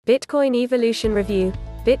Bitcoin Evolution Review.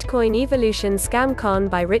 Bitcoin Evolution Scam Con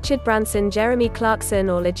by Richard Branson, Jeremy Clarkson,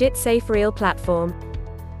 or Legit Safe Real Platform.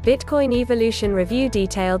 Bitcoin Evolution Review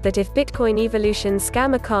detailed that if Bitcoin Evolution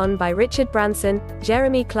Scam Con by Richard Branson,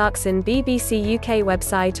 Jeremy Clarkson, BBC UK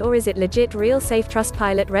website, or is it legit real safe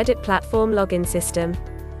Trustpilot Reddit platform login system?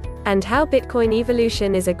 And how Bitcoin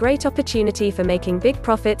Evolution is a great opportunity for making big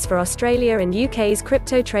profits for Australia and UK's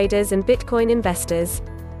crypto traders and Bitcoin investors.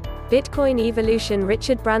 Bitcoin Evolution.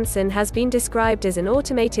 Richard Branson has been described as an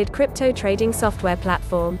automated crypto trading software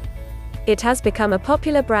platform. It has become a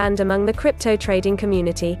popular brand among the crypto trading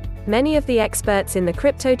community. Many of the experts in the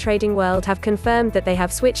crypto trading world have confirmed that they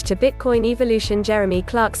have switched to Bitcoin Evolution. Jeremy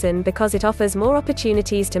Clarkson, because it offers more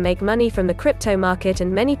opportunities to make money from the crypto market, and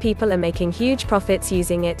many people are making huge profits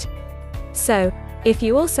using it. So, if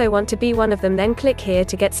you also want to be one of them, then click here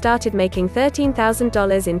to get started making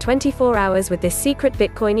 $13,000 in 24 hours with this secret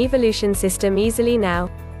Bitcoin Evolution system easily now.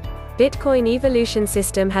 Bitcoin Evolution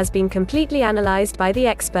system has been completely analyzed by the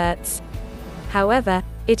experts. However,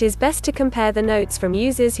 it is best to compare the notes from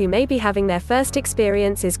users who may be having their first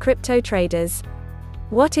experience as crypto traders.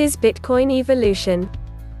 What is Bitcoin Evolution?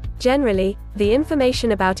 Generally, the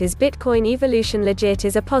information about is Bitcoin Evolution legit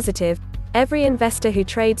is a positive. Every investor who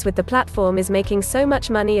trades with the platform is making so much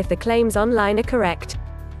money if the claims online are correct.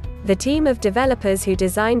 The team of developers who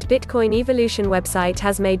designed Bitcoin Evolution website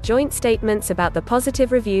has made joint statements about the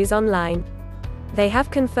positive reviews online. They have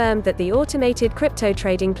confirmed that the automated crypto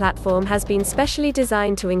trading platform has been specially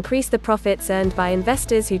designed to increase the profits earned by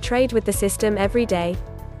investors who trade with the system every day.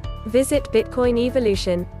 Visit Bitcoin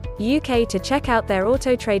Evolution UK to check out their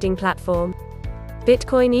auto trading platform.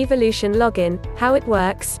 Bitcoin Evolution login, how it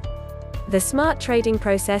works. The smart trading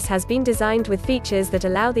process has been designed with features that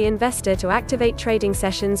allow the investor to activate trading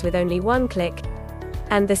sessions with only one click.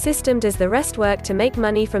 And the system does the rest work to make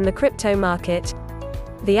money from the crypto market.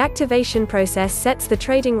 The activation process sets the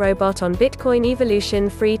trading robot on Bitcoin Evolution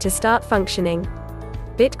free to start functioning.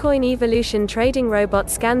 Bitcoin Evolution trading robot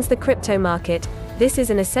scans the crypto market. This is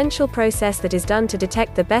an essential process that is done to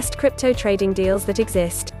detect the best crypto trading deals that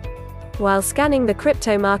exist. While scanning the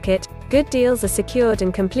crypto market, good deals are secured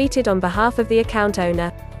and completed on behalf of the account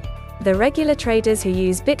owner. The regular traders who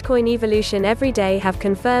use Bitcoin Evolution every day have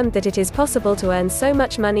confirmed that it is possible to earn so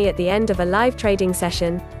much money at the end of a live trading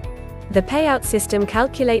session. The payout system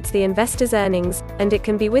calculates the investor's earnings, and it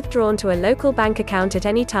can be withdrawn to a local bank account at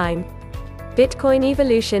any time. Bitcoin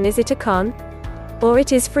Evolution, is it a con? Or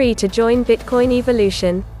it is free to join Bitcoin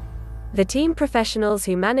Evolution? The team professionals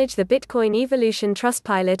who manage the Bitcoin Evolution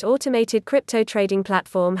Trustpilot automated crypto trading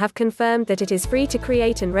platform have confirmed that it is free to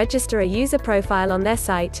create and register a user profile on their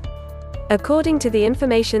site. According to the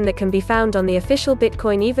information that can be found on the official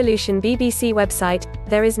Bitcoin Evolution BBC website,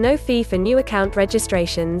 there is no fee for new account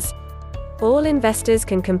registrations. All investors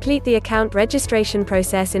can complete the account registration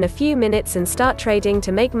process in a few minutes and start trading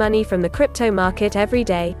to make money from the crypto market every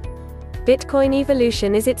day. Bitcoin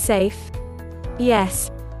Evolution, is it safe?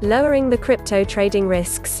 Yes. Lowering the crypto trading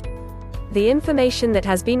risks. The information that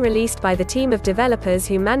has been released by the team of developers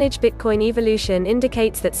who manage Bitcoin Evolution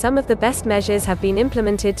indicates that some of the best measures have been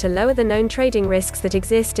implemented to lower the known trading risks that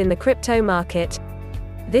exist in the crypto market.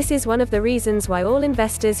 This is one of the reasons why all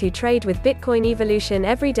investors who trade with Bitcoin Evolution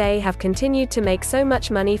every day have continued to make so much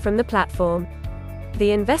money from the platform.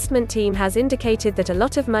 The investment team has indicated that a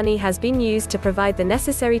lot of money has been used to provide the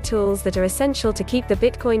necessary tools that are essential to keep the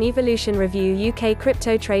Bitcoin Evolution Review UK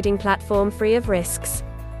crypto trading platform free of risks.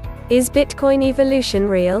 Is Bitcoin Evolution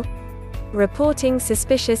real? Reporting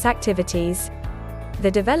suspicious activities. The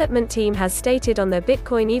development team has stated on their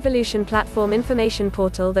Bitcoin Evolution platform information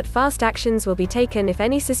portal that fast actions will be taken if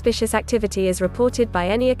any suspicious activity is reported by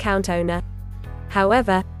any account owner.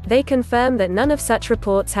 However, they confirm that none of such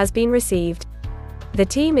reports has been received. The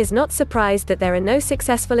team is not surprised that there are no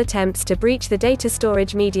successful attempts to breach the data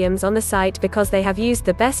storage mediums on the site because they have used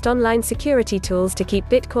the best online security tools to keep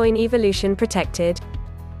Bitcoin Evolution protected.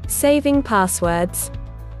 Saving passwords.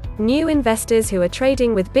 New investors who are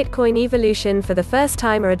trading with Bitcoin Evolution for the first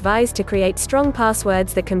time are advised to create strong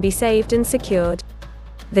passwords that can be saved and secured.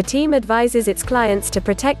 The team advises its clients to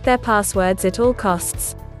protect their passwords at all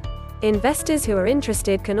costs. Investors who are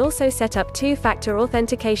interested can also set up two-factor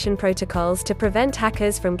authentication protocols to prevent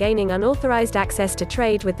hackers from gaining unauthorized access to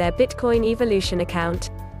trade with their Bitcoin Evolution account.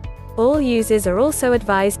 All users are also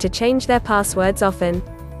advised to change their passwords often.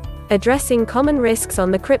 Addressing common risks on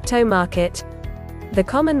the crypto market. The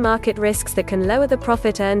common market risks that can lower the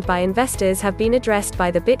profit earned by investors have been addressed by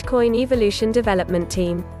the Bitcoin Evolution development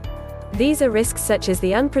team. These are risks such as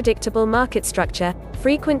the unpredictable market structure,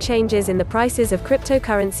 frequent changes in the prices of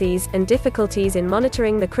cryptocurrencies, and difficulties in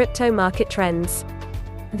monitoring the crypto market trends.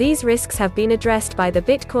 These risks have been addressed by the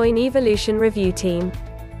Bitcoin Evolution Review team.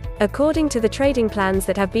 According to the trading plans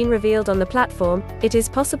that have been revealed on the platform, it is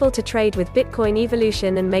possible to trade with Bitcoin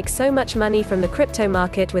Evolution and make so much money from the crypto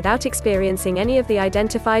market without experiencing any of the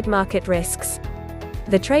identified market risks.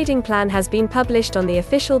 The trading plan has been published on the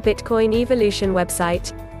official Bitcoin Evolution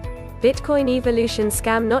website. Bitcoin Evolution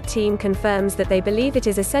Scam team confirms that they believe it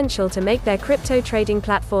is essential to make their crypto trading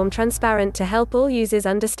platform transparent to help all users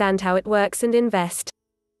understand how it works and invest.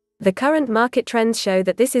 The current market trends show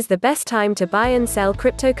that this is the best time to buy and sell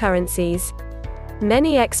cryptocurrencies.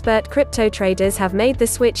 Many expert crypto traders have made the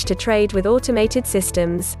switch to trade with automated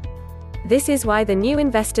systems. This is why the new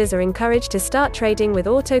investors are encouraged to start trading with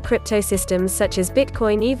auto crypto systems such as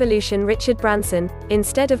Bitcoin Evolution Richard Branson,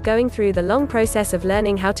 instead of going through the long process of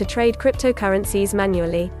learning how to trade cryptocurrencies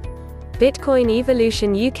manually. Bitcoin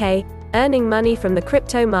Evolution UK, earning money from the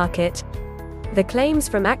crypto market. The claims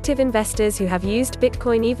from active investors who have used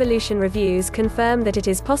Bitcoin Evolution reviews confirm that it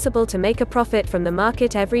is possible to make a profit from the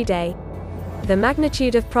market every day. The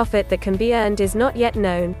magnitude of profit that can be earned is not yet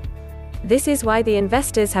known. This is why the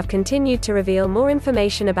investors have continued to reveal more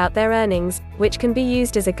information about their earnings, which can be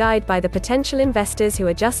used as a guide by the potential investors who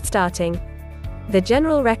are just starting. The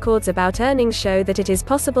general records about earnings show that it is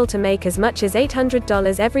possible to make as much as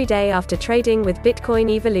 $800 every day after trading with Bitcoin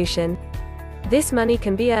Evolution. This money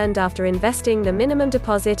can be earned after investing the minimum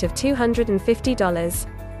deposit of $250.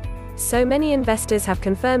 So many investors have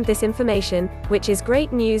confirmed this information, which is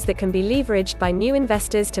great news that can be leveraged by new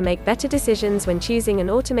investors to make better decisions when choosing an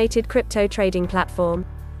automated crypto trading platform.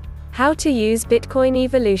 How to use Bitcoin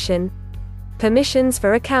Evolution. Permissions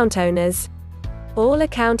for account owners. All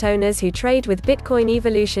account owners who trade with Bitcoin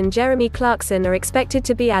Evolution Jeremy Clarkson are expected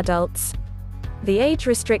to be adults. The age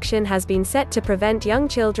restriction has been set to prevent young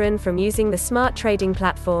children from using the smart trading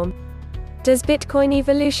platform. Does Bitcoin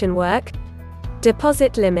Evolution work?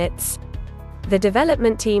 Deposit limits. The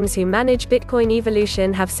development teams who manage Bitcoin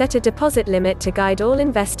Evolution have set a deposit limit to guide all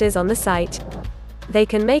investors on the site. They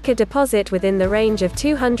can make a deposit within the range of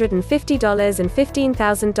 $250 and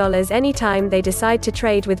 $15,000 anytime they decide to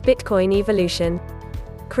trade with Bitcoin Evolution.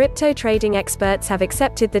 Crypto trading experts have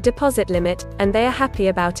accepted the deposit limit, and they are happy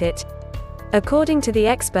about it. According to the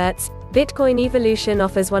experts, Bitcoin Evolution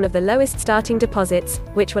offers one of the lowest starting deposits,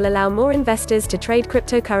 which will allow more investors to trade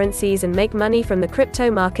cryptocurrencies and make money from the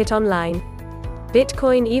crypto market online.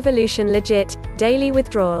 Bitcoin Evolution Legit, daily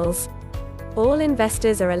withdrawals. All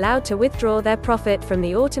investors are allowed to withdraw their profit from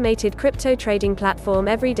the automated crypto trading platform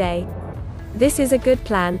every day. This is a good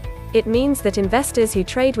plan. It means that investors who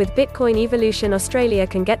trade with Bitcoin Evolution Australia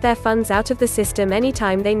can get their funds out of the system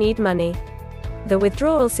anytime they need money. The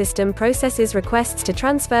withdrawal system processes requests to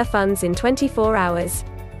transfer funds in 24 hours.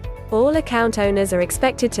 All account owners are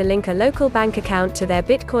expected to link a local bank account to their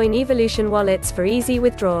Bitcoin Evolution wallets for easy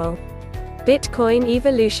withdrawal. Bitcoin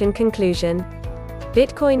Evolution Conclusion.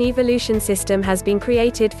 Bitcoin Evolution system has been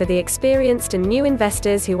created for the experienced and new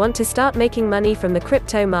investors who want to start making money from the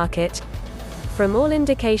crypto market. From all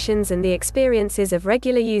indications and the experiences of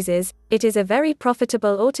regular users, it is a very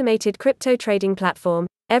profitable automated crypto trading platform.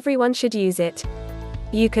 Everyone should use it.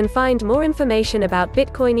 You can find more information about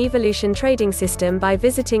Bitcoin Evolution trading system by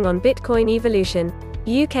visiting on Bitcoin Evolution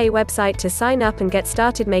UK website to sign up and get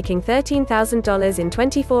started making $13,000 in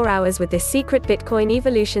 24 hours with this secret Bitcoin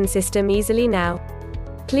Evolution system easily now.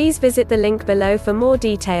 Please visit the link below for more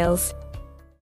details.